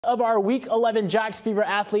Of our Week 11 Jacks Fever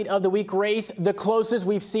Athlete of the Week race, the closest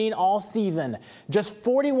we've seen all season. Just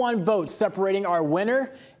 41 votes separating our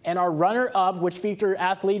winner and our runner-up, which feature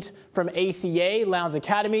athletes from ACA, Lowndes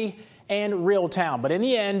Academy, and Reeltown. But in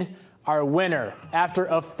the end, our winner, after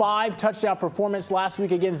a 5-touchdown performance last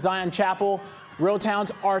week against Zion Chapel,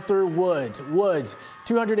 Reeltown's Arthur Woods. Woods,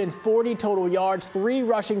 240 total yards, 3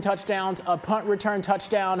 rushing touchdowns, a punt return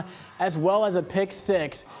touchdown, as well as a pick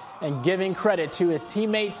 6. And giving credit to his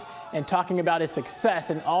teammates and talking about his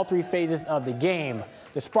success in all 3 phases of the game.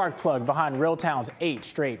 The spark plug behind Reeltown's 8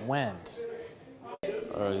 straight wins.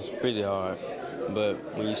 It's pretty hard, but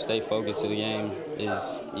when you stay focused to the game,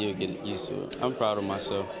 you'll get used to it. I'm proud of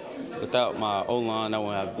myself. Without my O-line, I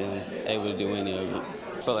wouldn't have been able to do any of it.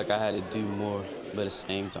 I felt like I had to do more, but at the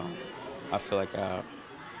same time, I feel like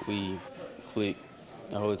we clicked.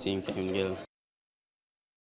 The whole team came together.